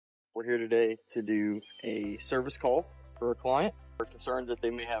We're here today to do a service call for a client. We're concerned that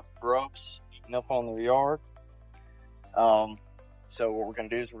they may have grubs eating up on their yard. So what we're going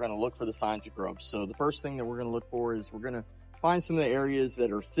to do is we're going to look for the signs of grubs. So the first thing that we're going to look for is we're going to find some of the areas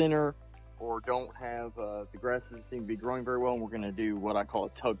that are thinner or don't have, the grass doesn't seem to be growing very well, and we're going to do what I call a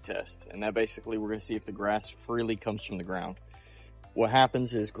tug test. And that basically we're going to see if the grass freely comes from the ground. What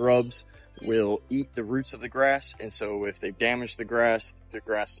happens is grubs will eat the roots of the grass, and so if they've damaged the grass will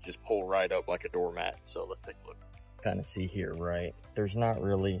just pull right up like a doormat. So let's take a look. Kind of see here, right? It's not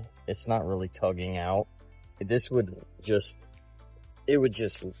really tugging out. It would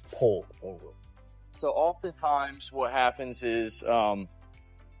just pull over. So oftentimes what happens is, in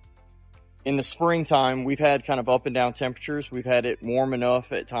the springtime, we've had kind of up and down temperatures. We've had it warm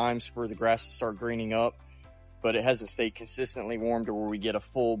enough at times for the grass to start greening up, but it hasn't stayed consistently warm to where we get a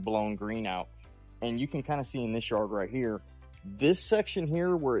full-blown green out. And you can kind of see in this yard right here, this section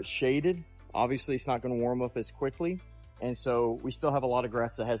here where it's shaded, obviously it's not going to warm up as quickly. And so we still have a lot of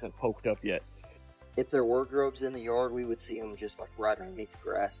grass that hasn't poked up yet. If there were grubs in the yard, we would see them just like right underneath the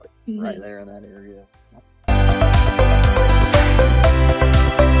grass, like right there in that area.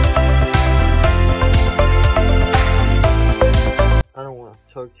 I don't want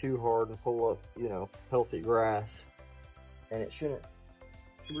to tug too hard and pull up, healthy grass. And it shouldn't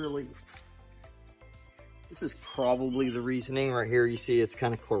really. This is probably the reasoning right here. You see it's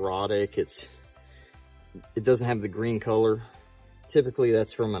kind of chlorotic. It doesn't have the green color. Typically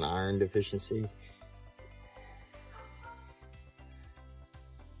that's from an iron deficiency.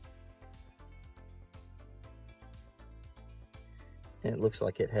 And it looks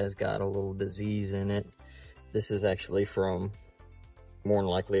like it has got a little disease in it. This is actually from more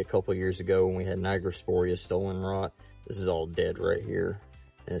than likely a couple years ago when we had nigrosporia stolen rot. This is all dead right here,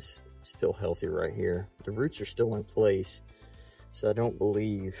 and it's still healthy right here. The roots are still in place, so I don't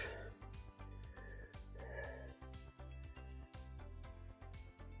believe.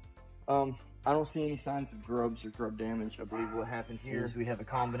 I don't see any signs of grubs or grub damage. I believe what happened here is we have a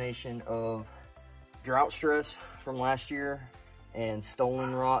combination of drought stress from last year and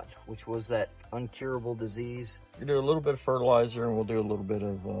stolen rot, which was that uncurable disease. We do a little bit of fertilizer and we'll do a little bit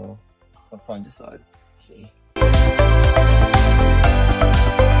of fungicide. See.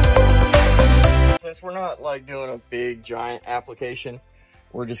 Since we're not like doing a big giant application,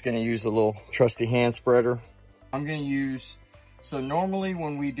 we're just going to use a little trusty hand spreader. I'm going to use, so normally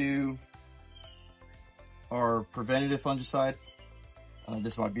when we do our preventative fungicide,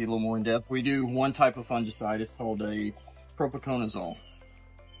 this might be a little more in depth. We do one type of fungicide. It's called a propiconazole.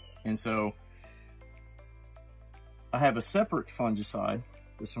 And so I have a separate fungicide,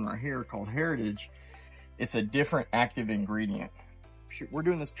 this one right here called Heritage. It's a different active ingredient. We're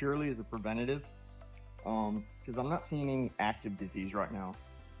doing this purely as a preventative because I'm not seeing any active disease right now.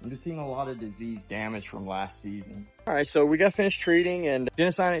 I'm just seeing a lot of disease damage from last season. All right, so we got finished treating and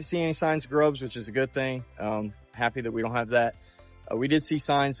didn't see any signs of grubs, which is a good thing. Happy that we don't have that. We did see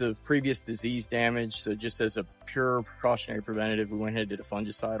signs of previous disease damage, so just as a pure precautionary preventative, we went ahead and did a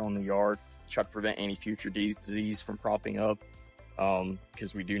fungicide on the yard, try to prevent any future disease from propping up,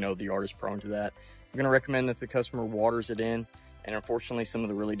 because we do know the yard is prone to that. I'm going to recommend that the customer waters it in, and unfortunately some of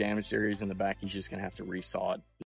the really damaged areas in the back, he's just going to have to resod.